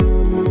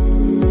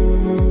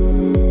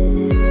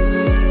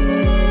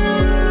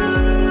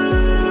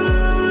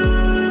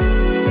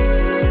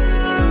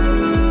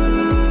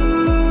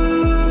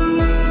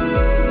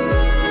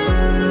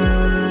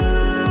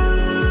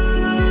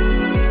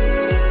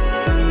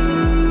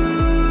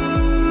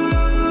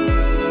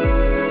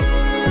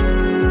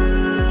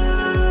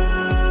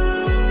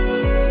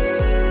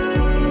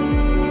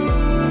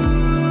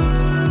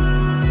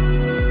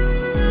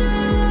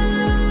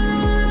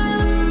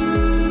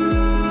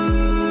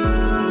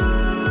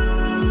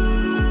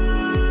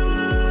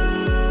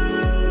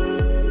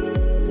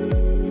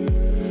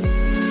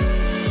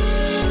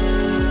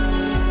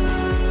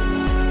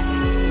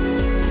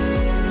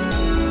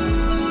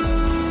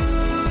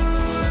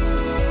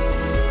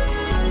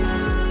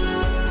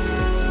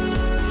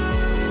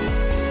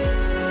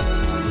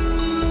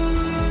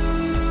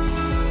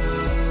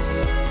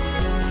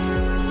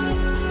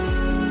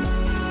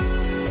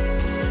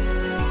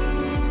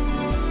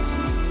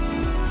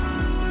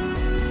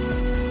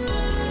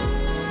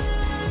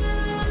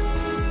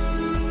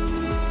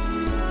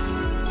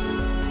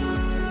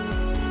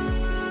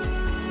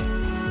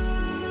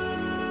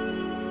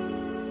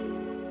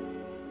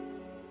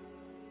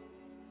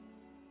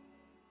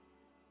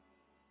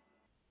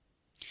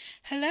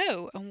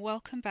Hello and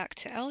welcome back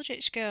to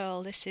Eldritch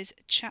Girl. This is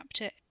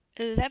chapter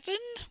 11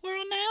 we're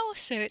on now,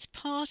 so it's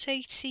part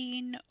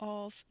 18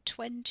 of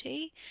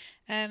 20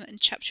 and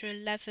chapter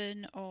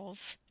 11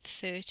 of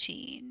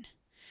 13.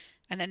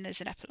 And then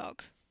there's an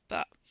epilogue.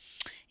 But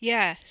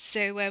yeah,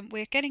 so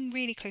we're getting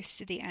really close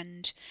to the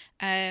end.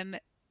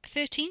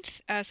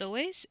 13th, as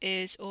always,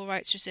 is All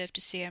Rights Reserved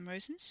to C.M.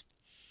 Rosens.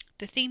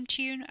 The theme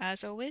tune,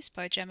 as always,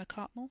 by Gemma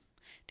Cartmel.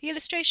 The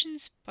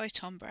illustrations by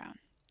Tom Brown.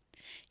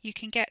 You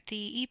can get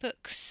the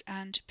ebooks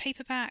and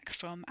paperback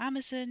from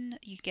Amazon.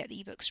 You can get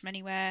the ebooks from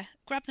anywhere.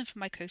 Grab them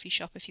from my Ko-fi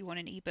shop if you want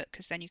an ebook,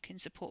 because then you can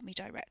support me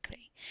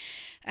directly.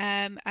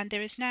 And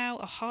there is now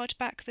a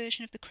hardback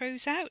version of The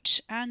Crows out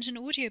and an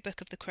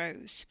audiobook of The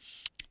Crows.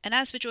 And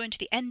as we're drawing to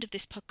the end of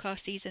this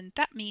podcast season,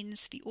 that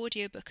means the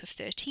audiobook of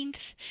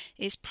 13th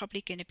is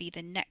probably going to be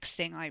the next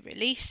thing I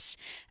release.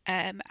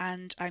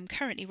 And I'm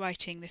currently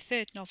writing the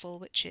third novel,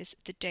 which is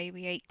The Day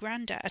We Ate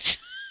Grandad.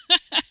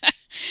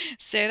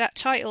 So that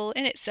title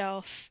in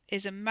itself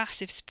is a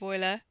massive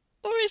spoiler.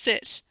 Or is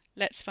it?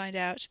 Let's find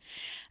out.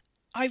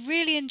 I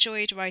really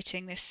enjoyed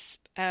writing this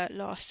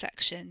last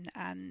section,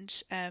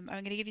 and I'm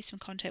going to give you some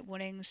content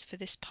warnings for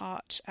this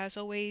part, as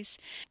always.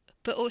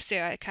 But also,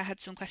 I had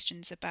some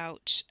questions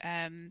about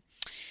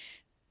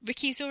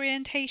Ricky's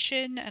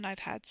orientation, and I've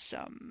had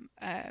some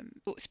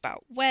thoughts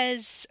about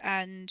Wes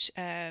and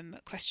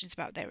questions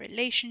about their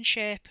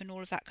relationship and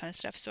all of that kind of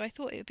stuff. So I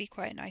thought it would be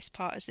quite a nice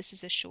part, as this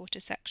is a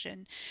shorter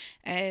section,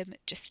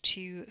 just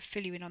to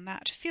fill you in on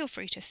that. Feel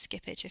free to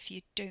skip it if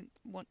you don't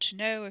want to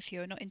know, if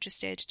you're not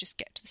interested, just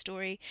get to the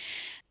story.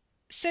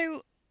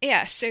 So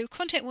yeah, so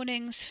content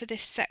warnings for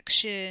this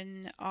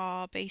section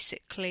are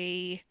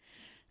basically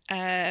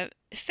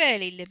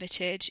fairly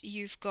limited.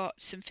 You've got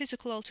some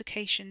physical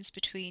altercations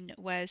between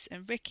Wes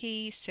and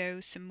Ricky, so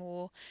some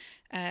more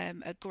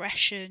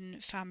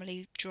aggression,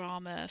 family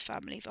drama,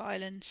 family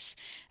violence.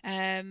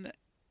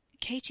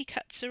 Katie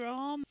cuts her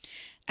arm,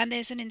 and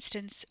there's an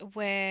instance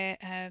where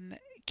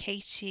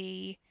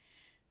Katie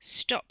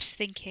stops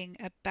thinking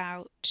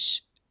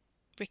about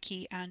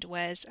Ricky and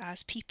Wes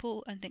as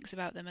people and thinks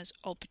about them as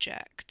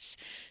objects.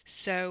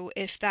 So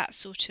if that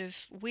sort of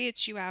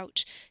weirds you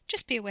out,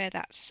 just be aware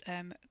that's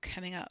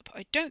coming up.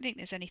 I don't think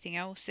there's anything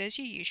else. There's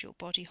your usual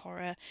body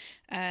horror.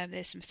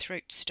 There's some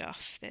throat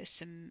stuff. There's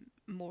some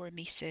more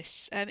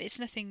emesis. It's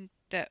nothing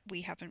that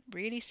we haven't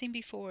really seen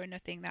before, and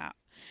nothing that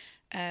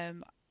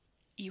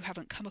you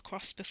haven't come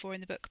across before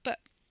in the book. But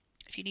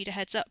if you need a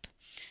heads up,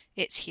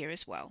 it's here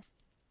as well.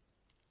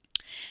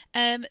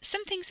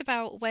 Some things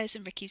about Wes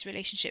and Ricky's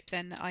relationship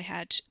then that I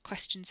had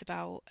questions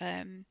about.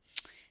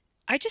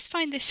 I just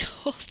find this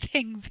whole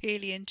thing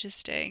really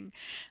interesting.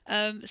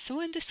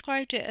 Someone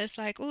described it as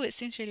like, oh, it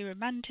seems really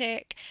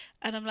romantic.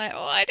 And I'm like,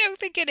 oh, I don't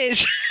think it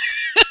is.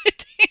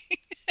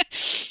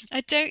 I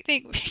don't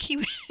think Ricky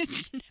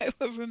would know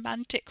a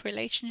romantic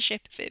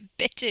relationship if it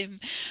bit him.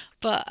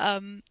 But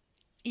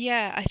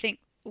yeah, I think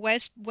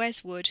Wes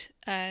would.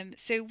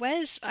 So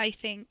Wes, I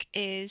think,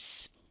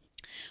 is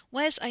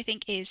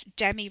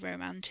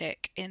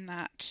demi-romantic in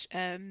that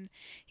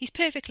he's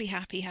perfectly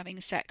happy having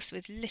sex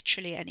with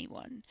literally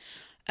anyone,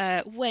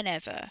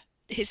 whenever.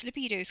 His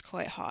libido is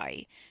quite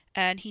high,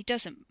 and he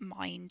doesn't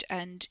mind.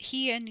 And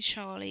he and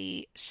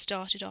Charlie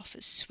started off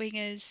as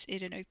swingers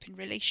in an open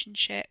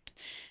relationship,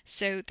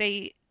 so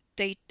they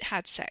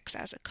had sex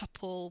as a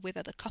couple with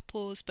other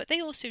couples, but they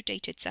also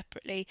dated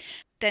separately.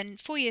 Then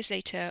 4 years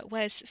later,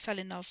 Wes fell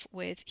in love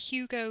with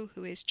Hugo,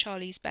 who is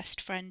Charlie's best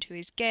friend, who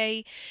is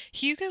gay.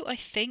 Hugo, I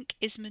think,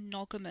 is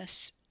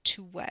monogamous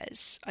to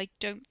Wes. I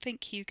don't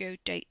think Hugo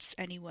dates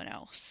anyone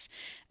else.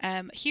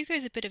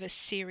 Hugo's a bit of a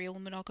serial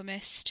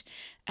monogamist,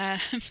 um,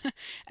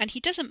 and he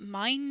doesn't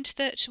mind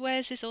that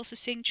Wes is also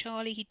seeing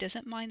Charlie. He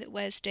doesn't mind that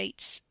Wes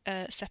dates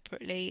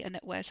separately, and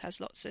that Wes has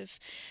lots of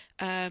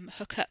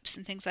hookups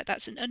and things like that.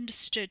 It's an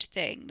understood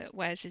thing that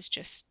Wes is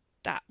just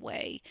that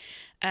way,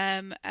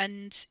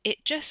 and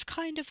it just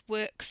kind of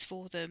works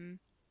for them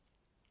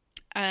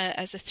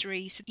as a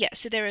three. So yeah,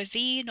 so they're a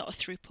V, not a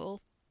throuple.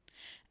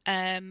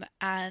 And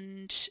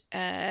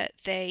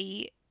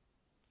they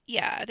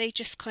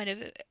just kind of,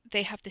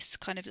 they have this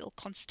kind of little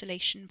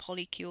constellation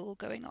polycule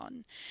going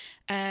on,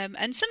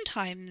 and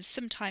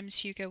sometimes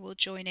Hugo will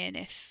join in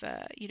if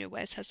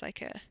Wes has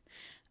like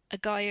a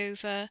guy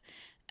over,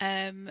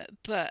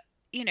 but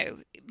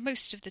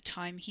most of the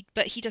time he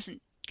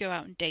doesn't go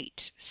out and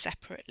date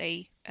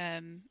separately,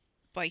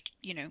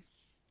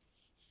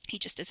 he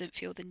just doesn't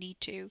feel the need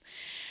to.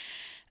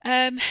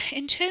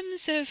 In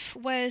terms of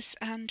Wes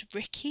and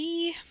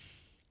Ricky,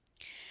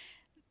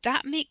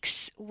 that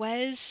makes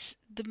Wes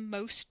the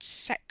most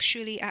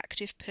sexually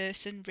active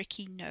person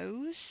Ricky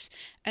knows.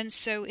 And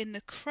so in The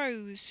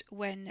Crows,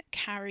 when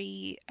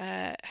Carrie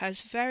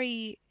has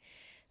very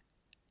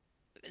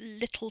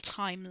little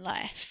time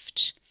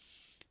left,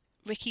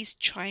 Ricky's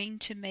trying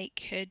to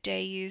make her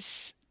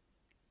days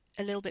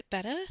a little bit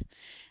better.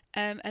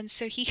 And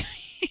so he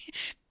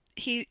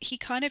he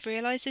kind of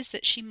realizes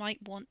that she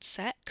might want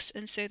sex,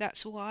 and so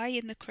that's why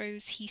in The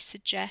Crows he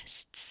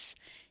suggests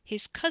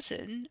his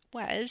cousin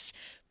Wes,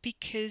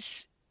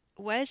 because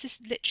Wes is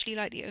literally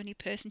like the only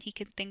person he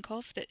can think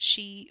of that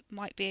she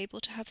might be able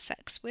to have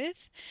sex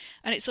with.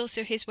 And it's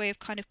also his way of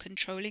kind of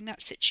controlling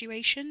that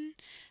situation,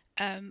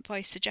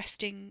 by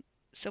suggesting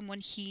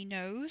someone he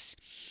knows.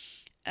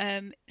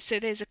 So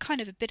there's a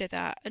kind of a bit of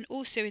that. And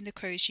also in the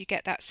Crows, you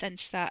get that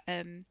sense that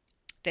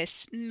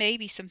there's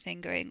maybe something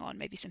going on,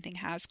 maybe something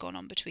has gone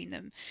on between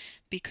them,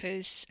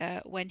 because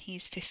when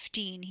he's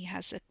 15, he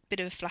has a bit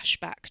of a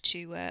flashback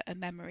to a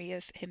memory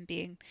of him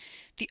being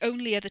the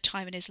only other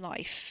time in his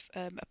life,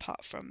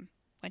 apart from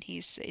when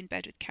he's in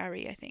bed with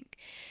Carrie, I think,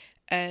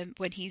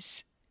 when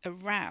he's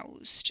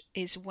aroused,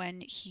 is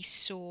when he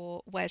saw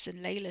Wes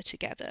and Layla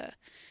together,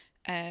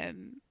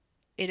 in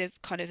a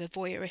kind of a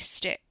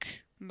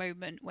voyeuristic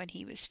moment when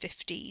he was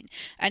 15,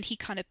 and he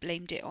kind of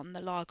blamed it on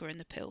the lager and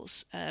the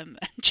pills, and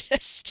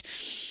just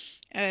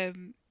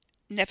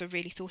never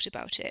really thought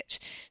about it.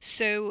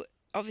 So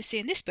obviously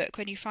in this book,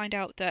 when you find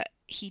out that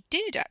he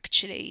did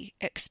actually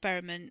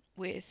experiment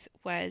with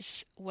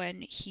Wes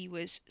when he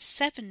was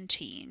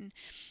 17,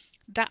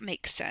 that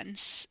makes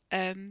sense.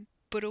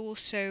 But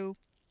also,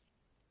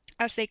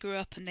 as they grew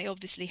up and they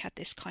obviously had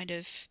this kind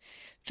of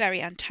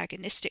very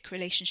antagonistic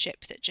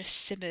relationship that just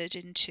simmered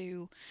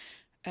into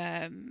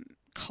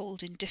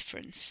cold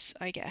indifference,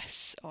 I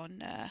guess,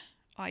 on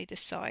either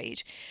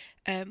side.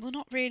 Well,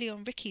 not really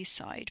on Ricky's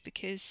side,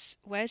 because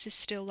Wes is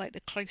still like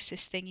the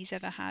closest thing he's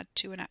ever had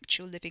to an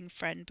actual living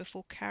friend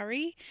before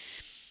Carrie.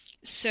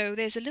 So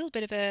there's a little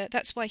bit of a.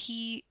 That's why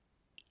he,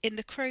 in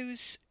The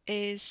Crows,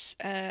 is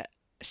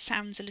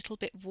sounds a little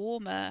bit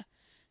warmer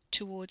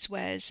towards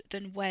Wes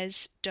than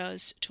Wes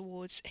does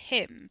towards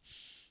him.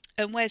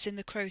 And Wes in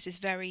The Crows is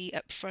very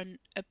upfront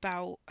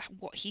about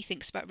what he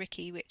thinks about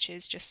Ricky, which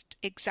is just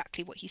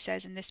exactly what he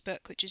says in this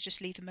book, which is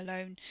just leave him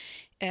alone.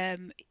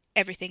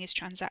 Everything is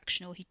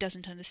transactional. He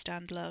doesn't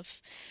understand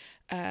love.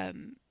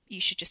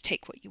 You should just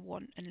take what you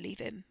want and leave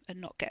him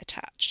and not get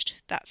attached.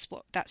 That's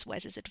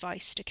Wes's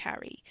advice to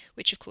Carrie,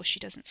 which of course she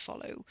doesn't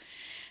follow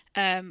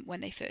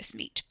when they first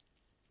meet.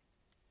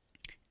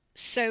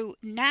 So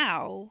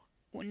now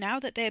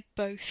that they're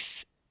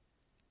both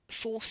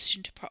forced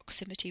into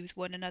proximity with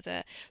one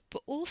another,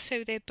 but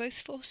also they're both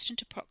forced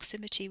into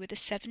proximity with a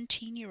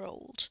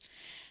 17-year-old.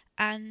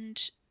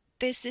 And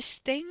there's this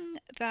thing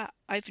that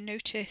I've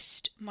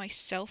noticed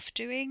myself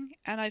doing,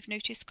 and I've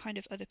noticed kind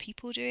of other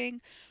people doing,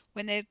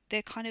 when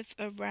they're kind of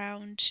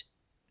around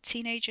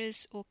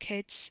teenagers or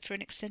kids for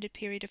an extended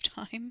period of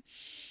time,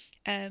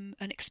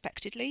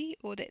 unexpectedly,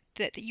 or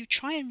that you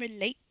try and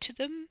relate to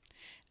them.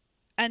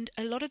 And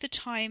a lot of the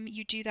time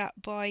you do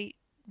that by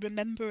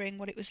remembering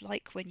what it was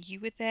like when you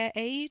were their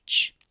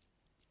age.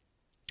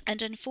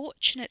 And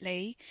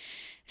unfortunately,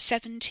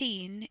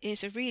 17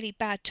 is a really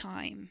bad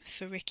time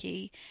for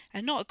Ricky,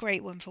 and not a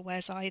great one for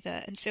Wes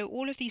either. And so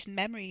all of these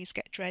memories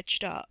get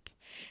dredged up,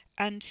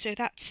 and so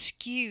that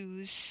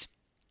skews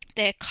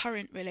their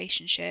current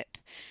relationship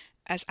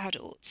as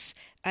adults,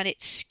 and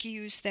it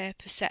skews their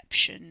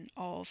perception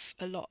of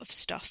a lot of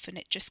stuff, and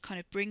it just kind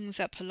of brings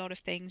up a lot of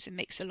things and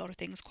makes a lot of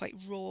things quite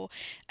raw,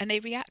 and they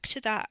react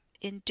to that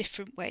in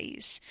different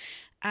ways.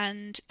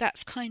 And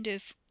that's kind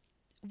of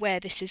where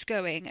this is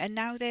going. And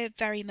now they're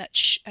very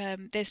much,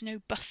 there's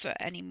no buffer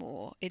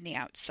anymore in the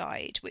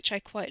outside, which I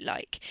quite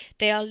like.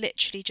 They are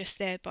literally just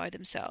there by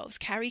themselves.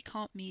 Carrie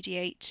can't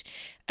mediate.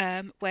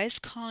 Wes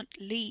can't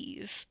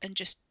leave and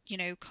just,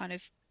 kind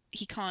of,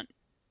 he can't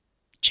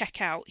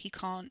check out, he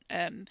can't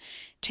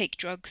take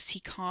drugs, he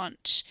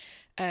can't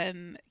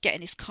get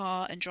in his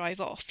car and drive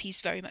off.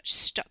 He's very much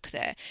stuck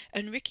there.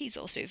 And Ricky's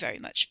also very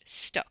much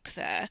stuck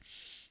there.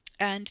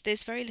 And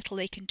there's very little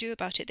they can do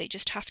about it. They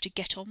just have to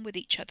get on with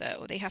each other,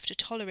 or they have to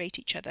tolerate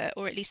each other,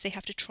 or at least they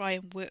have to try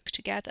and work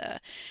together.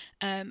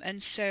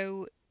 And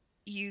so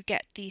you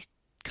get the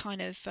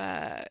kind of,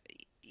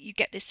 you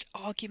get this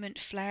argument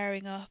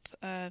flaring up,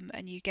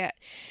 and you get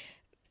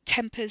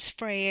tempers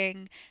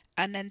fraying,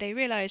 and then they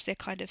realise they're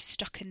kind of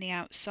stuck in the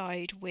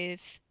outside with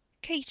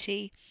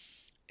Katie,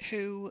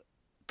 who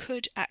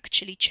could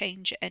actually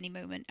change at any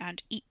moment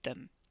and eat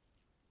them.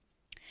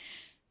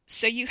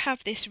 So you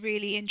have this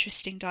really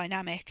interesting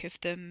dynamic of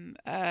them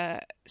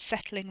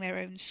settling their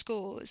own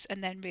scores,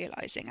 and then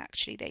realising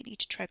actually they need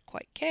to tread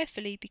quite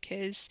carefully,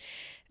 because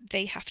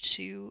they have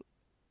to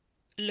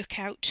look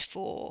out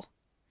for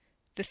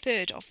the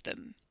third of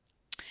them,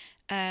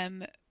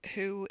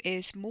 who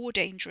is more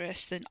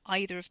dangerous than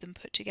either of them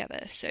put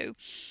together. So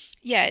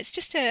yeah, it's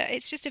just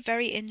a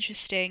very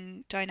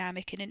interesting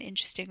dynamic and an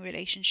interesting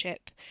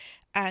relationship.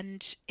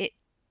 And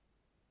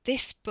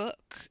this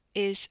book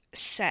is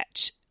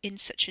set in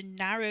such a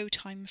narrow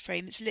time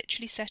frame. It's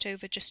literally set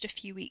over just a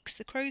few weeks.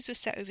 The Crows were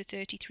set over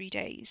 33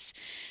 days,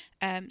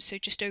 so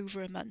just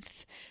over a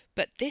month.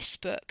 But this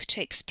book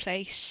takes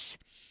place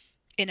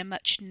in a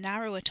much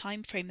narrower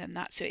time frame than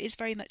that, so it is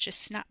very much a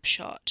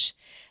snapshot.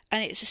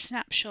 And it's a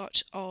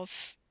snapshot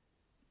of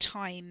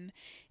time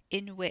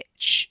in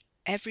which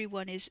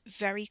everyone is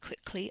very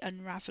quickly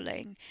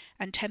unravelling,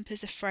 and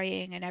tempers are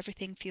fraying, and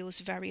everything feels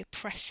very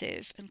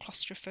oppressive and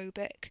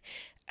claustrophobic.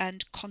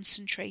 and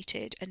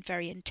concentrated and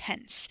very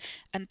intense,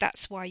 and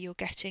that's why you're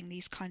getting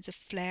these kinds of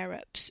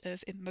flare-ups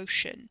of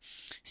emotion.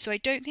 So I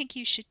don't think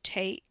you should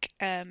take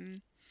their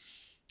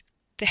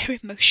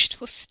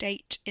emotional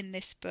state in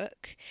this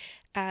book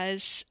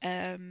as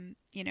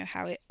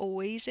how it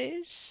always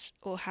is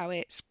or how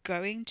it's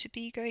going to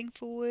be going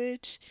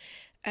forward.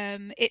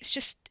 It's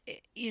just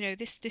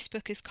this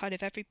book is kind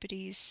of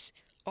everybody's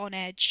on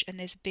edge, and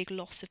there's a big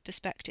loss of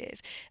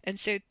perspective. And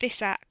so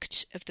this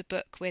act of the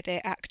book, where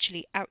they're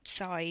actually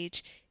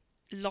outside,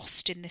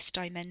 lost in this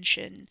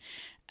dimension,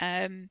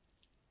 kind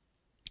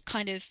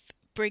of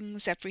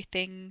brings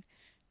everything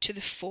to the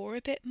fore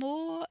a bit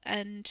more,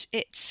 and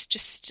it's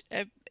just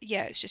a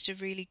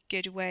really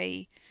good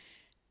way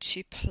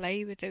to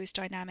play with those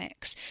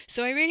dynamics.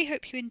 So I really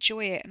hope you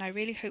enjoy it, and I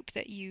really hope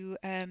that you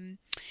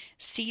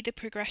see the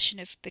progression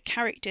of the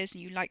characters,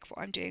 and you like what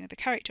I'm doing with the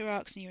character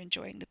arcs, and you're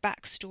enjoying the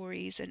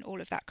backstories and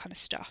all of that kind of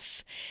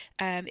stuff.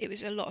 It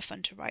was a lot of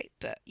fun to write,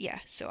 but yeah,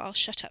 so I'll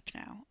shut up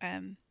now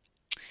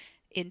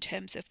in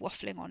terms of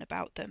waffling on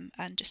about them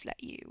and just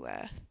let you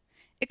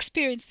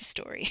experience the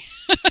story.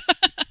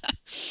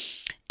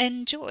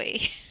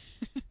 Enjoy!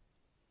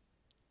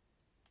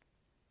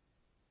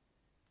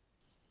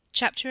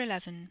 Chapter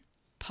 11,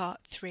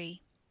 Part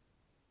 3.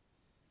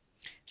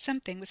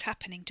 Something was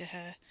happening to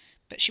her,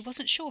 but she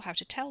wasn't sure how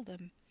to tell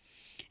them.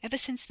 Ever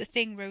since the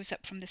thing rose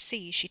up from the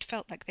sea, she'd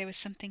felt like there was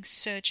something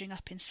surging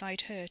up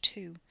inside her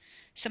too,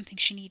 something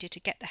she needed to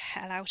get the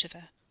hell out of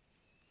her.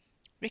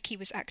 Ricky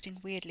was acting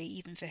weirdly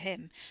even for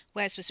him.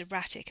 Wes was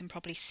erratic and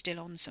probably still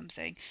on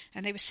something,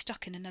 and they were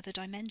stuck in another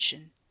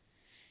dimension.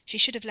 She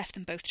should have left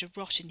them both to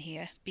rot in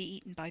here, be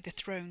eaten by the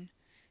throne,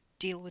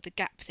 deal with the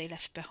gap they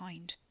left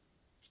behind.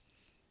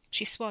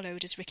 She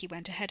swallowed as Ricky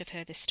went ahead of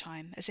her this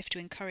time, as if to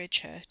encourage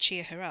her,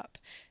 cheer her up,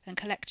 and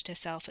collected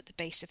herself at the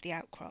base of the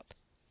outcrop.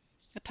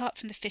 Apart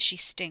from the fishy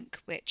stink,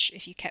 which,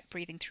 if you kept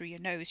breathing through your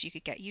nose, you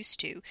could get used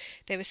to,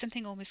 there was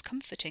something almost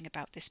comforting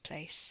about this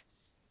place.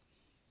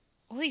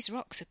 All these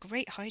rocks are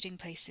great hiding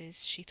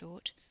places, she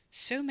thought.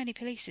 So many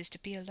places to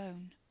be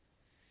alone.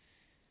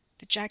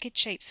 The jagged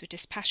shapes were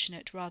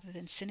dispassionate rather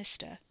than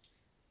sinister.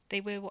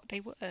 They were what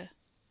they were.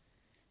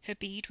 Her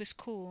bead was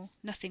cool.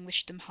 Nothing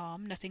wished them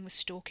harm. Nothing was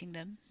stalking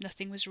them.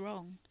 Nothing was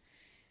wrong.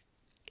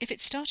 If it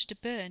started to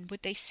burn,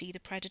 would they see the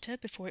predator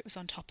before it was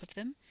on top of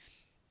them?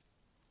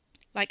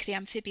 Like the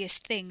amphibious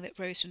thing that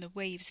rose from the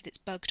waves with its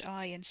bugged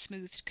eye and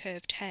smoothed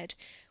curved head,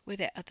 were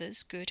there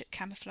others good at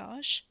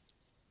camouflage?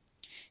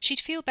 She'd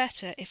feel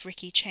better if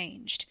Ricky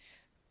changed.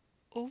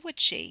 Or would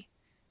she?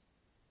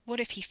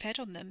 What if he fed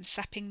on them,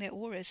 sapping their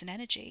auras and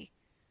energy?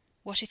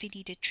 What if he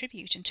needed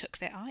tribute and took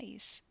their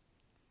eyes?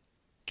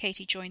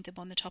 Katie joined them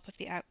on the top of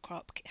the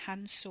outcrop,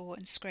 hands sore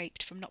and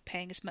scraped from not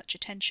paying as much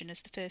attention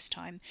as the first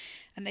time,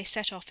 and they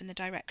set off in the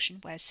direction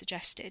Wes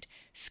suggested,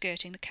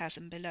 skirting the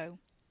chasm below.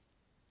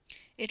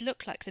 It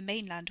looked like the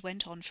mainland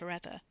went on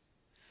forever.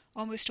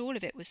 Almost all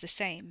of it was the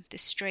same,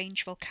 this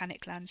strange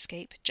volcanic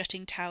landscape,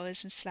 jutting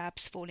towers and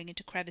slabs falling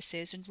into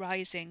crevices and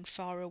rising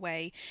far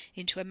away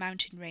into a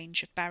mountain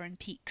range of barren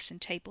peaks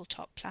and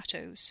tabletop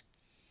plateaus.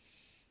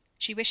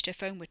 She wished her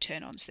phone would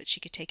turn on so that she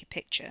could take a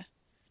picture.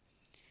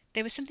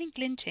 There was something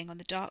glinting on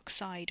the dark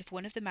side of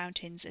one of the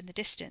mountains in the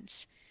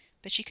distance,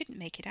 but she couldn't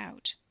make it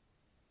out.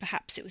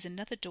 Perhaps it was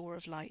another door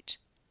of light.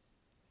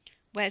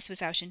 Wes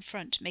was out in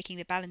front, making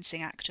the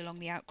balancing act along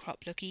the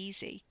outcrop look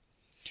easy.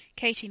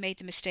 Katie made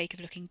the mistake of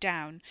looking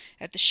down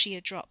at the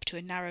sheer drop to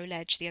a narrow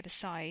ledge the other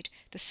side,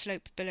 the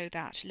slope below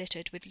that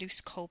littered with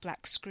loose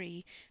coal-black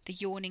scree, the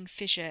yawning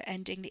fissure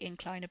ending the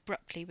incline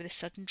abruptly with a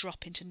sudden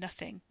drop into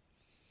nothing.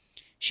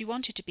 She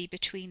wanted to be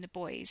between the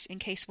boys, in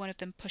case one of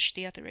them pushed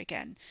the other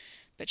again,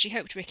 but she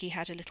hoped Ricky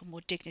had a little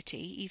more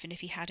dignity, even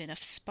if he had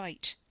enough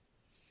spite.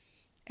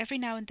 Every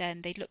now and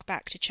then they'd look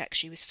back to check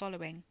she was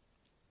following.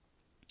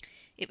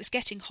 It was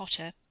getting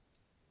hotter.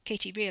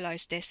 Katie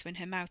realised this when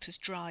her mouth was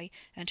dry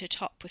and her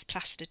top was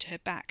plastered to her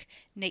back,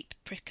 nape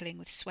prickling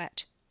with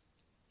sweat.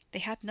 They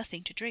had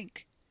nothing to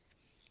drink.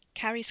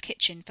 Carrie's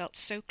kitchen felt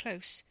so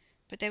close,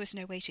 but there was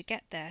no way to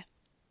get there.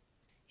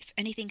 "If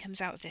anything comes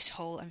out of this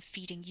hole, I'm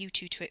feeding you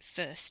two to it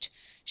first,"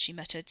 she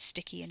muttered,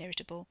 sticky and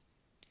irritable.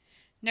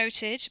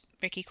 "Noted,"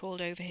 Ricky called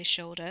over his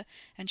shoulder,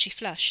 and she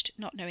flushed,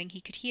 not knowing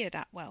he could hear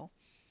that well.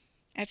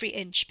 Every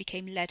inch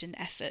became leaden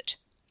effort.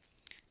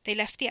 They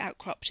left the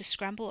outcrop to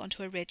scramble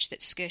onto a ridge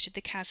that skirted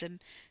the chasm,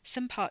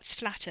 some parts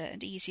flatter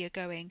and easier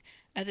going,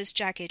 others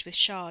jagged with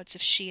shards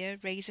of sheer,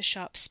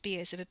 razor-sharp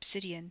spears of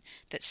obsidian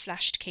that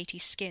slashed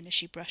Katie's skin as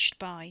she brushed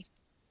by.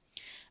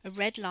 A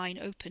red line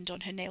opened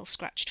on her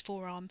nail-scratched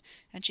forearm,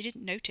 and she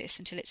didn't notice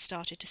until it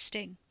started to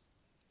sting.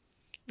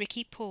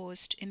 Ricky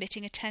paused,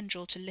 emitting a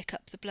tendril to lick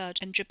up the blood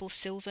and dribble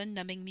silver,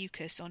 numbing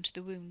mucus onto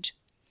the wound.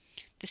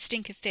 The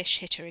stink of fish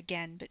hit her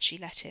again, but she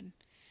let him.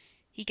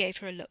 He gave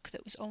her a look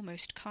that was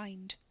almost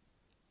kind.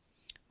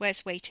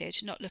 Wes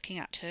waited, not looking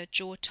at her,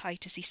 jaw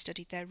tight as he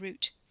studied their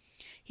route.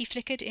 He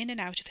flickered in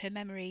and out of her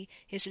memory,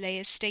 his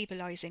layers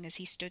stabilizing as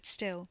he stood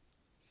still.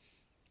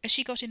 As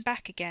she got him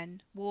back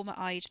again,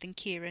 warmer-eyed than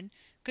Kieran,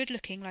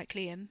 Good-looking like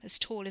Liam, as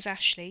tall as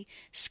Ashley,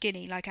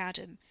 skinny like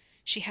Adam,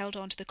 she held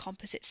on to the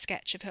composite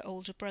sketch of her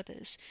older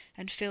brothers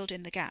and filled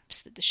in the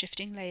gaps that the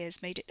shifting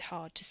layers made it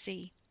hard to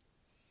see.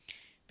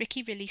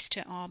 Ricky released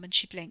her arm and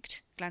she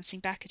blinked, glancing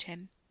back at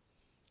him.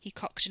 He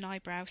cocked an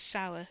eyebrow,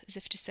 sour, as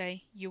if to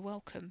say, "You're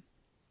welcome."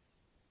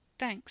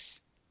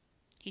 "Thanks."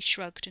 He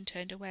shrugged and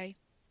turned away.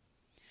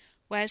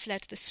 Wes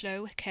led the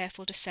slow,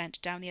 careful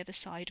descent down the other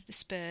side of the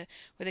spur,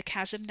 where the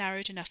chasm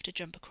narrowed enough to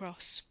jump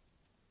across.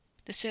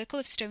 The circle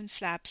of stone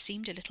slabs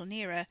seemed a little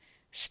nearer,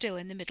 still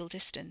in the middle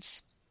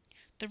distance.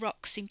 The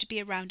rocks seemed to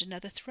be around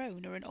another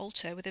throne or an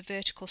altar with a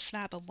vertical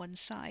slab on one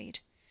side.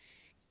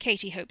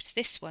 Katy hoped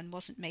this one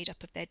wasn't made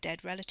up of their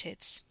dead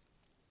relatives.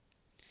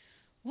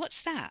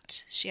 "What's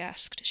that?" she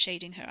asked,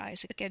 shading her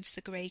eyes against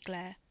the grey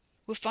glare.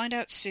 "We'll find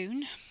out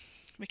soon."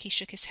 Ricky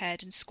shook his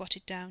head and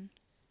squatted down.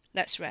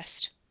 "Let's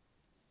rest."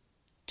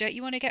 "Don't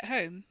you want to get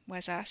home?"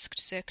 Wes asked,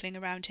 circling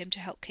around him to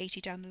help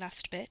Katy down the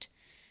last bit.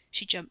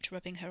 She jumped,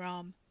 rubbing her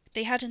arm.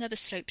 They had another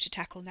slope to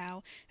tackle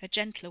now, a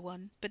gentler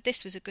one, but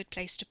this was a good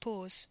place to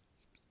pause.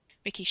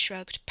 Ricky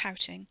shrugged,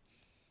 pouting.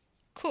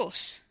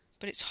 "Course,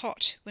 but it's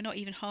hot. We're not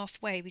even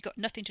halfway. We got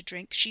nothing to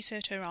drink. She's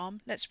hurt her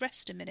arm. Let's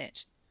rest a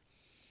minute."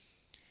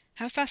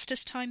 "How fast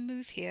does time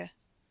move here?"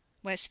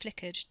 Wes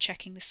flickered,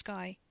 checking the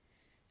sky.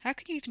 "How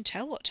can you even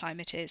tell what time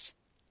it is?"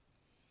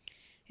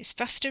 "It's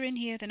faster in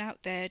here than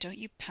out there, don't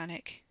you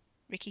panic."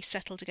 Ricky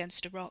settled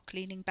against a rock,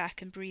 leaning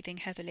back and breathing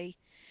heavily.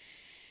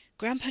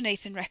 "Grandpa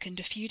Nathan reckoned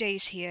a few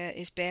days here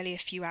is barely a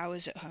few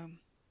hours at home."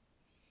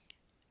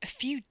 "A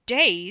few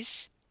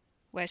days?"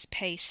 Wes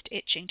paced,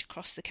 itching to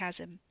cross the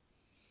chasm.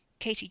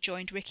 Katy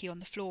joined Ricky on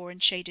the floor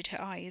and shaded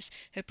her eyes,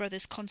 her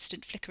brother's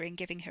constant flickering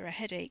giving her a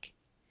headache.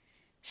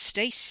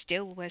 "Stay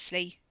still,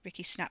 Wesley,"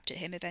 Ricky snapped at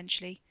him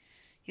eventually.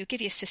 "You'll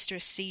give your sister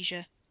a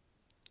seizure."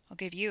 "I'll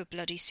give you a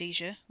bloody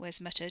seizure," Wes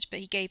muttered, but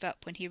he gave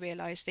up when he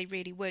realised they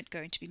really weren't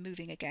going to be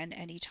moving again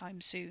any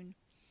time soon.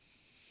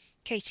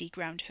 Katy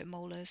ground her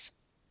molars.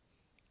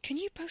 "Can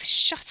you both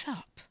shut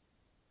up?"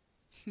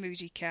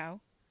 "Moody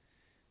cow."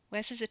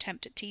 Wes's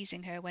attempt at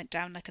teasing her went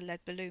down like a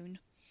lead balloon.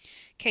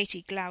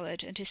 Katy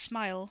glowered, and his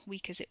smile,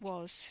 weak as it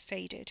was,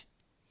 faded.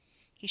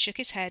 He shook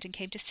his head and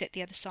came to sit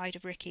the other side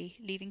of Ricky,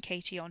 leaving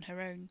Katy on her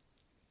own.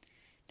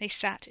 They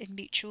sat in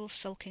mutual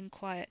sulking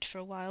quiet for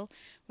a while,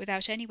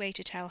 without any way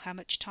to tell how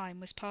much time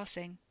was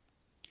passing.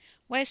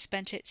 Wes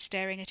spent it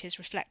staring at his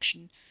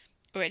reflection,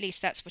 or at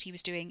least that's what he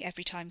was doing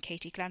every time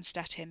Katy glanced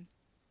at him.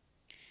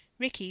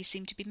 Ricky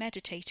seemed to be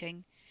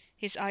meditating.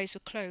 His eyes were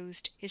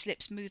closed, his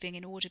lips moving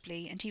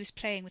inaudibly, and he was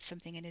playing with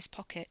something in his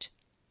pocket.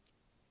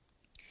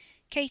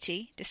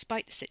 Katy,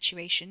 despite the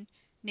situation,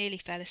 nearly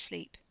fell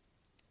asleep.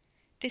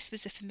 This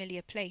was a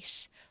familiar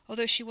place,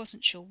 although she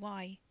wasn't sure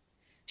why.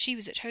 She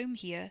was at home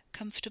here,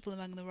 comfortable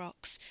among the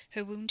rocks,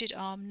 her wounded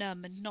arm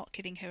numb and not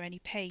giving her any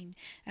pain,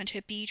 and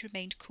her bead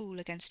remained cool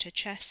against her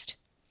chest.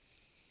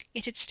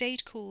 It had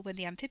stayed cool when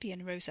the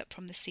amphibian rose up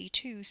from the sea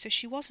too, so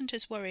she wasn't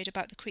as worried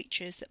about the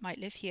creatures that might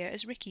live here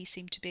as Ricky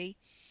seemed to be.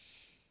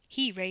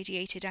 He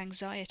radiated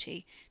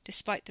anxiety,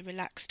 despite the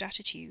relaxed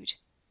attitude.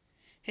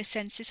 Her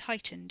senses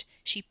heightened,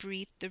 she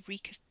breathed the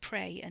reek of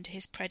prey under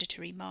his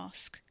predatory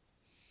mask.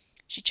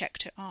 She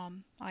checked her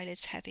arm,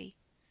 eyelids heavy.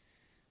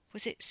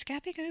 Was it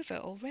scabbing over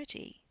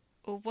already,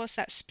 or was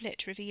that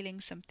split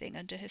revealing something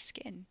under her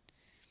skin?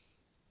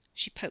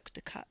 She poked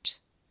the cut.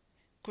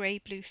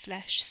 Grey-blue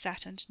flesh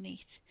sat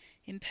underneath,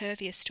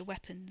 impervious to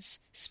weapons,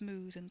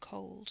 smooth and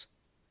cold.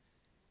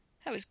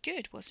 That was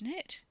good, wasn't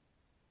it?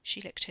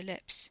 She licked her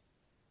lips.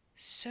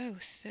 So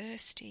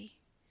thirsty.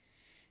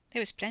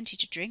 There was plenty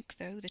to drink,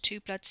 though. The 2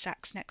 blood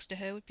sacks next to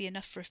her would be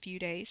enough for a few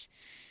days.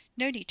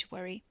 No need to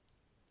worry.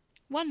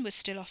 One was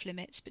still off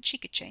limits, but she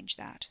could change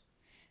that.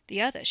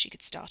 The other she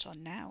could start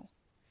on now.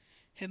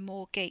 Her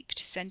maw gaped,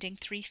 sending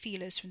 3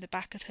 feelers from the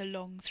back of her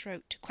long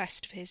throat to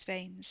quest for his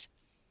veins.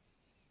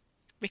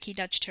 Ricky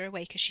nudged her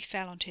awake as she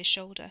fell onto his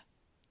shoulder.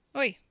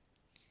 "Oi!"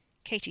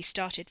 Katy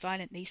started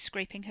violently,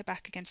 scraping her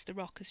back against the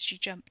rock as she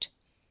jumped.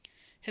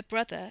 Her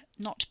brother,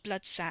 not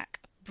bloodsack,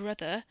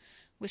 brother,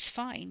 was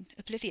fine,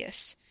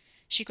 oblivious.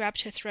 She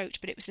grabbed her throat,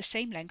 but it was the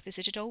same length as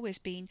it had always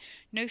been,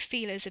 no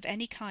feelers of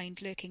any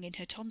kind lurking in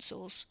her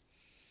tonsils.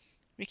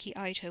 Ricky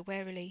eyed her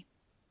warily.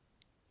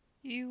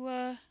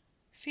 You,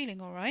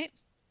 feeling all right?"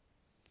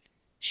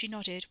 She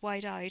nodded,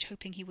 wide-eyed,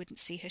 hoping he wouldn't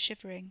see her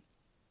shivering.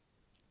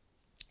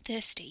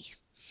 "Thirsty,"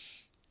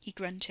 he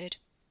grunted.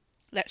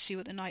 "Let's see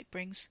what the night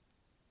brings."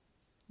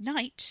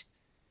 "Night?"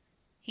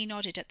 He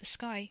nodded at the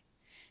sky.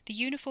 The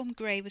uniform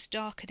grey was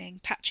darkening,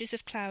 patches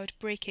of cloud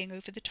breaking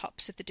over the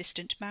tops of the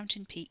distant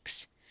mountain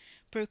peaks.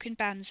 Broken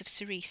bands of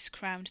cerise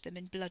crowned them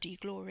in bloody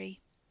glory.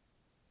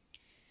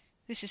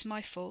 "This is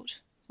my fault,"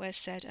 Wes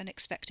said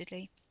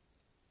unexpectedly.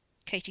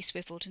 Katy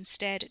swiveled and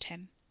stared at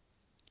him.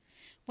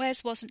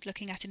 Wes wasn't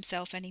looking at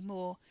himself any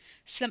more.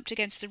 Slumped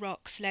against the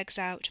rocks, legs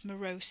out,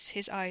 morose,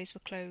 his eyes were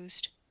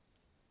closed.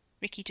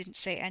 Ricky didn't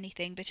say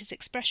anything, but his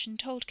expression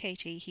told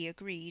Katy he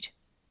agreed.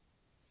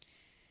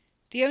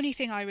 "The only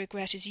thing I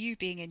regret is you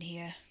being in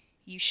here.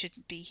 You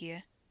shouldn't be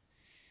here."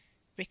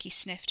 Ricky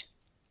sniffed.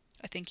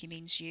 "I think he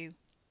means you."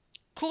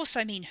 Course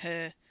I mean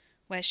her.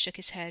 Wes shook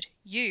his head.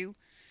 You?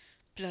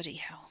 Bloody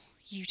hell.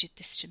 You did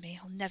this to me.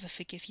 I'll never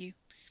forgive you.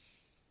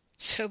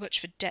 So much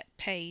for debt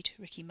paid,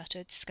 Ricky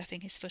muttered,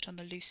 scuffing his foot on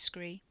the loose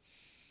scree.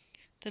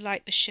 The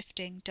light was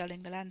shifting,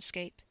 dulling the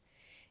landscape.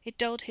 It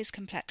dulled his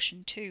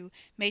complexion, too,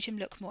 made him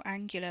look more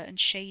angular and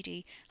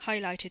shady,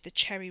 highlighted the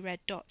cherry-red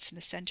dots in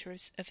the centre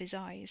of his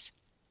eyes.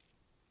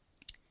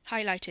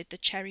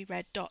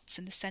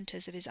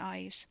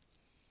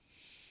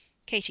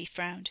 Katie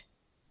frowned.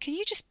 Can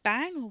you just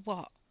bang or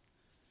what?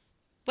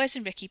 Wes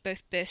and Ricky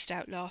both burst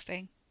out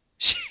laughing.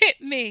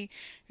 Shit me,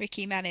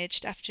 Ricky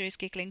managed after his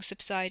giggling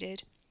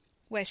subsided.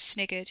 Wes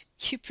sniggered.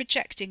 You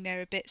projecting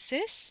there a bit,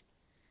 sis?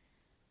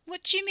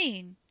 What do you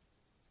mean?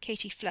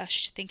 Katie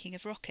flushed, thinking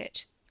of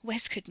Rocket.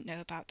 Wes couldn't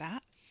know about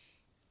that.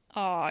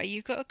 Aw,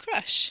 you got a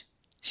crush?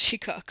 She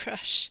got a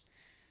crush.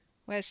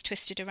 Wes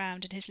twisted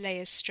around and his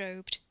layers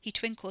strobed. He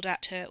twinkled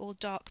at her, all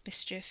dark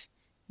mischief.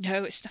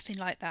 No, it's nothing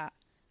like that.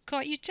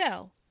 Can't you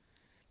tell?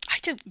 I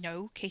don't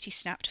know, Katie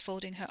snapped,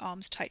 folding her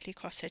arms tightly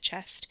across her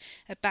chest,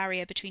 a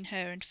barrier between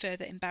her and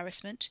further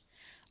embarrassment.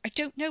 I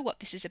don't know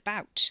what this is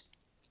about.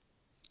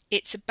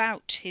 It's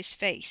about his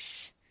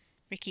face,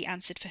 Ricky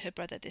answered for her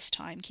brother this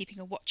time, keeping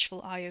a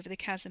watchful eye over the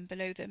chasm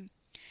below them.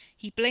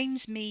 He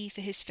blames me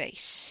for his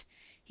face.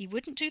 He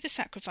wouldn't do the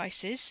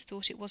sacrifices,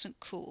 thought it wasn't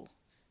cool.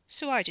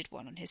 So I did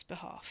one on his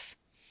behalf.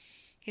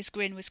 His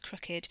grin was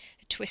crooked,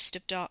 a twist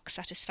of dark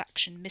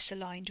satisfaction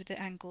misaligned with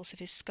the angles of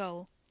his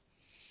skull.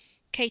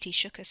 Katie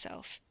shook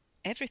herself.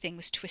 Everything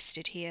was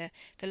twisted here,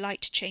 the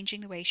light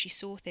changing the way she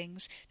saw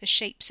things, the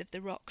shapes of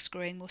the rocks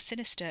growing more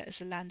sinister as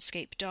the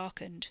landscape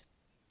darkened.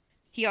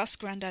 He asked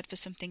Grandad for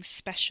something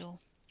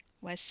special,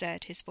 Wes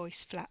said, his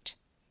voice flat.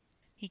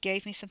 He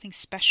gave me something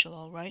special,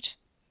 all right.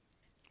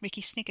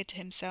 Ricky sniggered to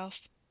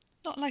himself.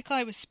 Not like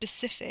I was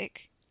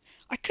specific.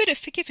 I could have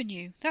forgiven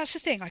you. That's the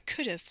thing, I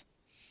could have.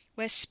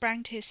 Wes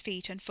sprang to his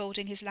feet,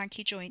 unfolding his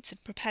lanky joints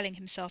and propelling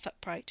himself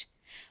upright.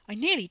 I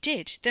nearly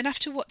did. Then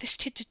after what this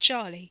did to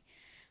Charlie,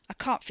 I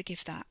can't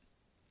forgive that.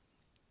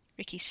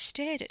 Ricky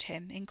stared at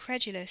him,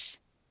 incredulous.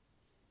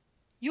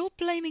 You're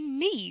blaming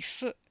me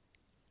for...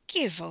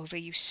 Give over,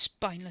 you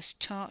spineless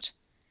tart.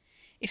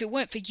 If it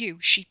weren't for you,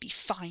 she'd be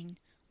fine,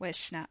 Wes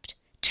snapped.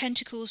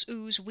 Tentacles,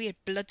 ooze, weird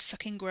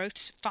blood-sucking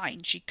growths.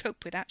 Fine, she'd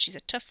cope with that. She's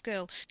a tough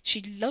girl.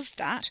 She'd love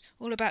that.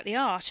 All about the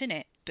art,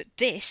 innit? But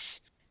this...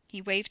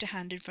 He waved a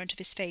hand in front of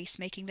his face,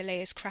 making the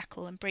layers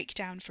crackle and break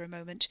down for a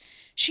moment.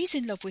 She's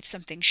in love with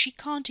something she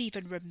can't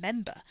even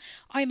remember.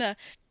 I'm a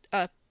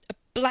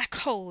black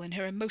hole in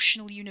her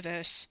emotional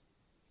universe.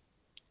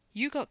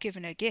 You got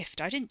given a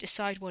gift. I didn't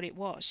decide what it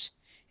was.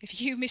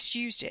 If you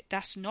misused it,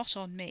 that's not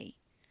on me.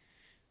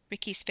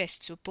 Ricky's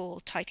fists were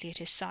balled tightly at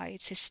his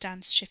sides, his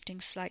stance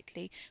shifting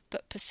slightly,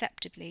 but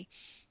perceptibly,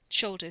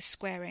 shoulders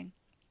squaring.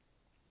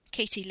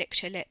 Katie licked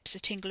her lips, a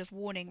tingle of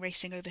warning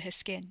racing over her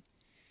skin.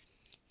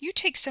 You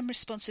take some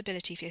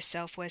responsibility for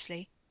yourself,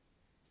 Wesley.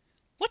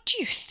 What do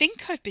you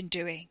think I've been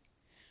doing?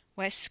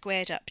 Wes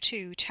squared up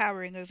too,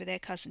 towering over their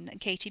cousin, and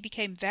Katie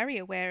became very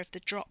aware of the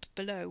drop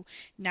below,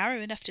 narrow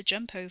enough to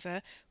jump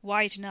over,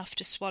 wide enough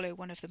to swallow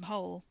one of them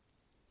whole.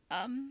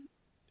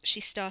 She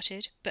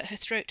started, but her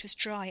throat was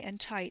dry and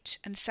tight,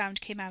 and the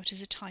sound came out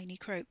as a tiny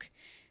croak.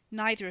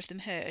 Neither of them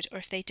heard, or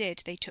if they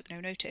did, they took no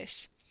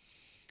notice.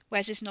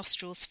 Wes's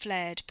nostrils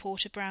flared,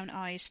 porter-brown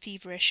eyes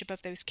feverish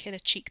above those killer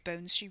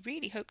cheekbones she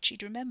really hoped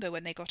she'd remember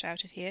when they got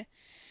out of here.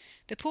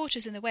 The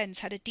Porters and the Wens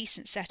had a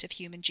decent set of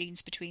human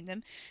genes between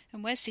them,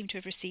 and Wes seemed to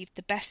have received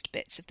the best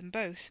bits of them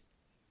both.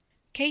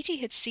 Katie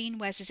had seen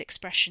Wes's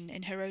expression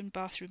in her own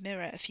bathroom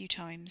mirror a few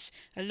times,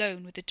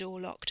 alone with the door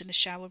locked and the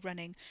shower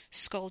running,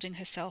 scalding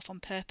herself on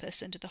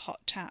purpose under the hot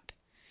tap.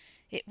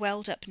 It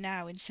welled up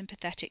now in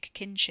sympathetic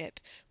kinship,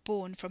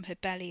 born from her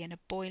belly in a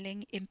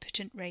boiling,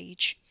 impotent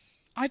rage.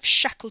 I've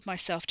shackled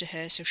myself to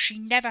her so she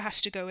never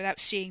has to go without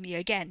seeing me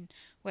again,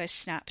 Wes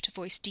snapped, a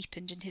voice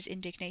deepened in his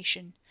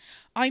indignation.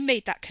 I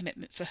made that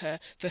commitment for her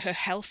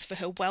health, for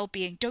her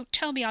well-being. Don't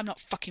tell me I'm not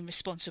fucking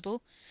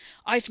responsible.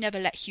 I've never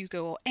let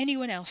Hugo or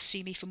anyone else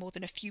see me for more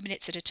than a few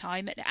minutes at a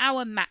time, an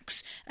hour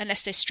max,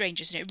 unless they're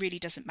strangers and it really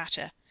doesn't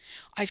matter.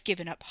 I've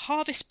given up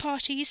harvest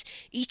parties,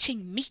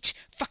 eating meat,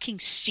 fucking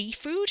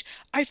seafood.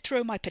 I've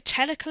thrown my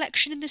patella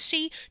collection in the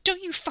sea.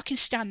 Don't you fucking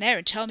stand there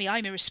and tell me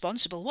I'm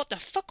irresponsible. What the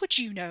fuck would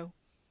you know?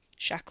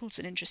 Shackle's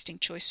an interesting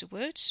choice of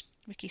words,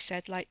 Ricky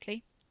said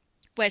lightly.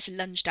 Wes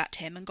lunged at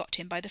him and got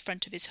him by the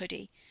front of his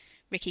hoodie.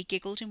 Ricky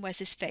giggled in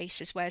Wes's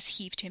face as Wes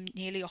heaved him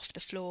nearly off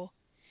the floor.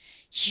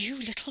 You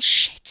little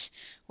shit,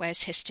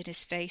 Wes hissed in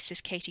his face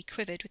as Katie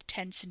quivered with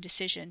tense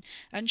indecision,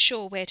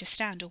 unsure where to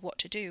stand or what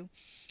to do.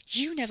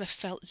 You never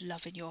felt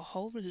love in your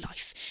whole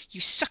life. You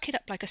suck it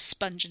up like a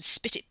sponge and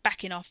spit it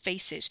back in our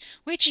faces.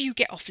 Where do you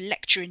get off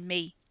lecturing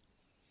me?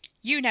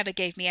 You never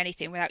gave me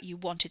anything without you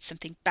wanted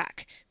something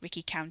back,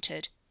 Ricky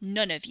countered.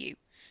 None of you.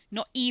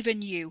 Not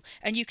even you,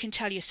 and you can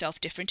tell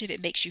yourself different if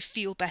it makes you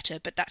feel better,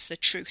 but that's the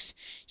truth.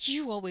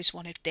 You always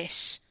wanted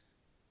this.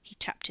 He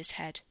tapped his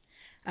head.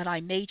 And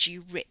I made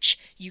you rich.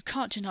 You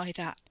can't deny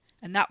that.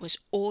 And that was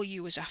all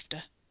you was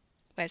after.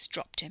 Wes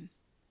dropped him.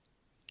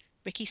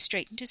 Ricky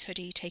straightened his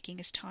hoodie, taking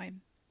his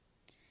time.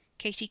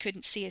 Katy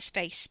couldn't see his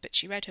face, but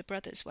she read her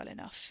brother's well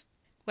enough.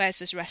 Wes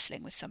was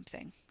wrestling with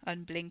something,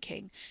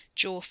 unblinking,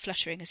 jaw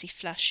fluttering as he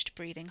flushed,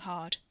 breathing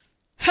hard.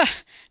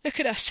 "Ha! Look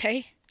at us,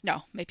 hey?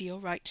 No, maybe you're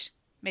right.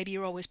 Maybe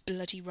you're always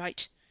bloody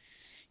right.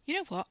 You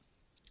know what?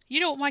 You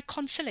know what my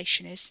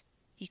consolation is?"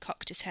 He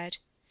cocked his head.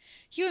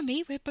 "You and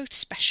me, we're both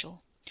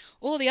special.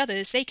 All the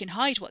others, they can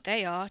hide what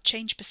they are,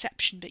 change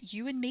perception, but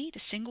you and me, the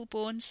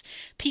single-borns,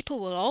 people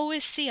will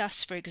always see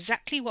us for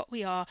exactly what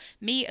we are,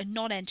 me a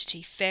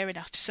non-entity, fair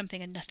enough,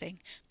 something and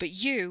nothing. But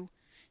you'll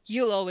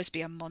always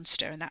be a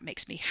monster, and that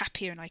makes me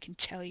happier, and I can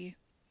tell you."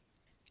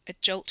 A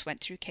jolt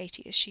went through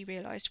Katy as she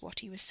realised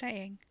what he was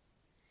saying.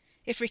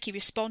 If Ricky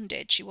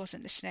responded, she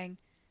wasn't listening.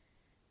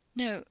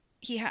 No,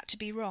 he had to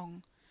be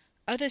wrong.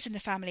 Others in the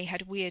family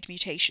had weird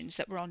mutations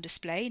that were on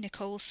display,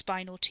 Nicole's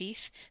spinal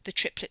teeth, the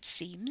triplet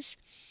seams.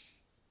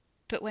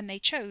 But when they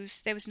chose,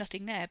 there was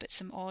nothing there but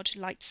some odd,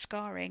 light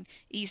scarring,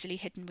 easily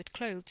hidden with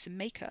clothes and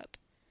makeup.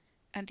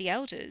 And the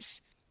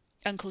elders,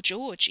 Uncle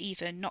George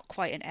even, not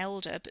quite an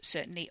elder, but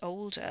certainly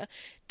older,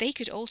 they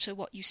could alter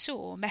what you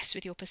saw, mess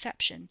with your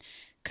perception.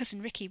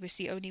 Cousin Ricky was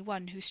the only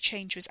one whose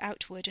change was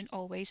outward and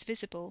always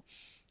visible.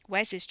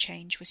 Wes's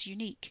change was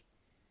unique.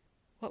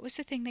 What was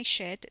the thing they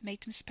shared that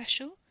made them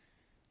special?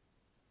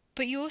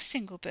 "But you're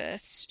single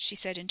births," she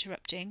said,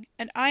 interrupting,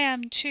 "and I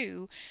am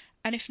too,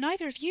 and if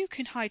neither of you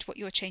can hide what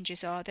your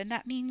changes are, then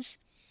that means—"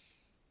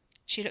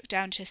 She looked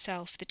down at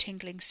herself, the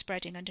tingling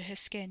spreading under her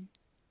skin.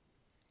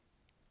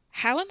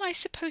 "How am I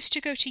supposed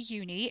to go to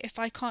uni if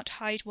I can't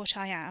hide what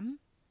I am?"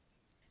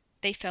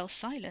 They fell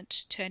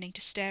silent, turning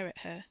to stare at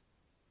her.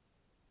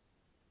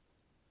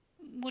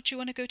 "What do you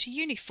want to go to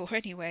uni for,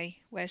 anyway?"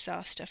 Wes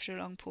asked after a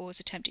long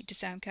pause, attempting to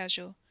sound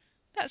casual.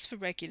 "That's for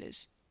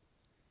regulars."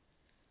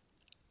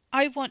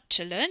 "I want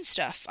to learn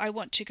stuff. I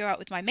want to go out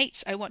with my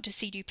mates. I want to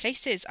see new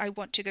places. I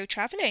want to go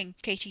travelling,"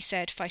 Katy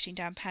said, fighting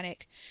down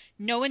panic.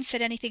 "No one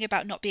said anything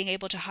about not being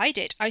able to hide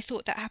it. I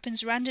thought that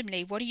happens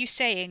randomly. What are you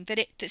saying?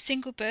 That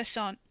single births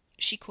aren't—"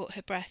 She caught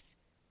her breath.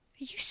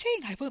 "Are you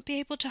saying I won't be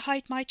able to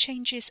hide my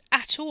changes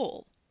at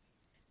all?"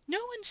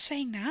 "No one's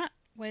saying that,"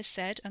 Wes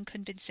said,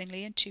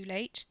 unconvincingly, and too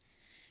late.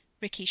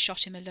 Ricky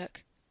shot him a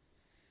look.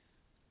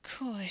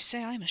 "Cool, they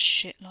say I'm a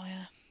shit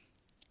liar."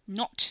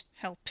 "Not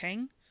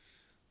helping."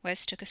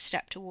 Wes took a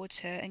step towards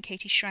her, and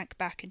Katy shrank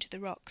back into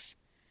the rocks.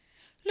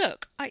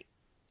 "Look,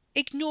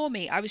 ignore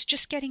me. I was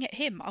just getting at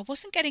him. I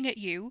wasn't getting at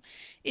you.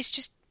 It's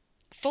just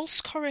false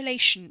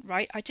correlation,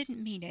 right? I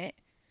didn't mean it."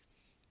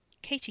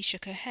 Katy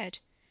shook her head.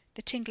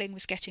 The tingling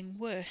was getting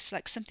worse,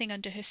 like something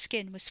under her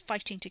skin was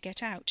fighting to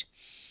get out.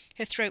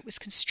 Her throat was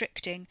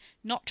constricting,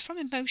 not from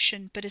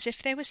emotion, but as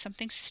if there was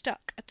something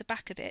stuck at the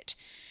back of it.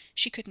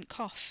 She couldn't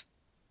cough.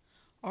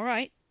 "All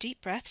right,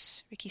 deep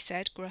breaths," Ricky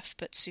said, gruff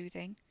but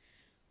soothing.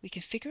 "We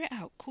can figure it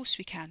out, course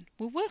we can.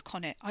 We'll work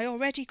on it. I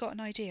already got an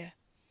idea."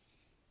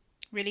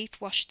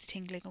 Relief washed the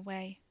tingling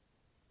away.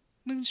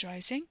 "Moon's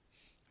rising,"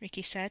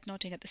 Ricky said,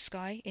 nodding at the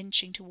sky,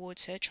 inching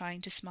towards her,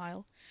 trying to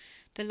smile.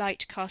 The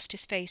light cast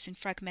his face in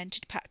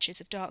fragmented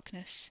patches of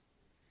darkness.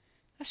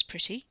 "That's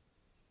pretty."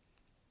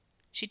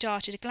 She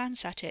darted a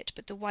glance at it,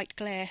 but the white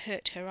glare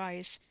hurt her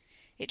eyes.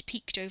 It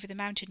peeked over the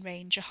mountain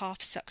range, a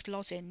half-sucked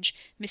lozenge,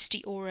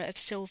 misty aura of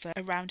silver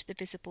around the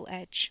visible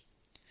edge.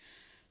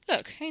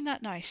 "Look, ain't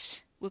that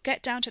nice? We'll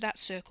get down to that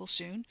circle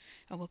soon,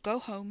 and we'll go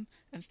home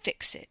and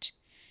fix it.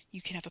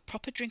 You can have a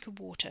proper drink of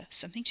water,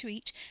 something to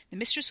eat. The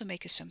mistress will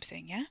make us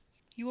something, yeah?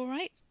 You all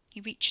right?" He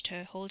reached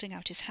her, holding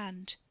out his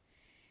hand.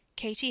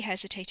 Katy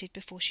hesitated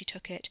before she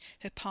took it,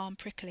 her palm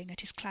prickling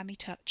at his clammy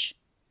touch.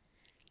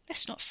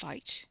 "Let's not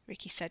fight,"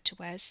 Ricky said to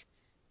Wes.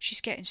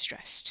 "She's getting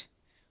stressed.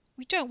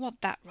 We don't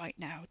want that right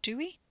now, do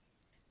we?"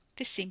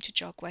 This seemed to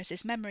jog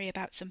Wes's memory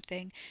about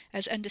something,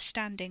 as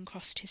understanding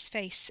crossed his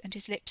face, and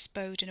his lips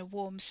bowed in a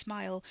warm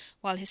smile,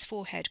 while his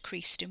forehead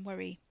creased in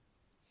worry.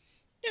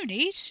 "No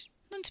need.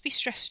 None to be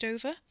stressed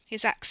over."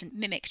 His accent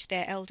mimicked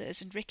their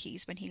elders and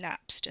Ricky's when he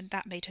lapsed, and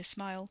that made her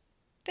smile.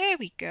 "There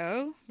we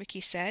go,"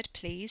 Ricky said,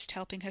 pleased,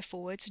 helping her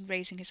forwards and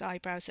raising his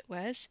eyebrows at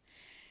Wes.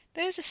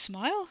 "There's a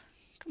smile.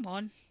 Come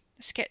on,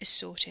 let's get this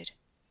sorted."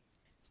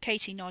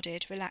 Katy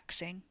nodded,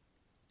 relaxing.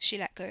 She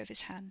let go of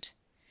his hand.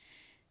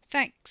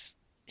 "Thanks,"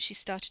 she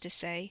started to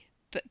say,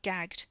 but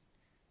gagged.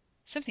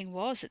 Something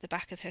was at the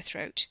back of her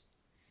throat.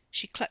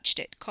 She clutched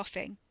it,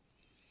 coughing.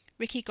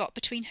 Ricky got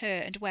between her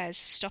and Wes,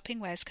 stopping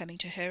Wes coming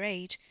to her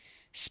aid.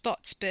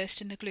 Spots burst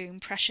in the gloom,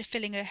 pressure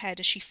filling her head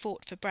as she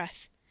fought for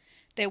breath.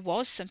 There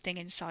was something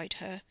inside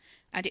her,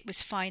 and it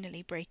was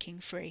finally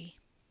breaking free.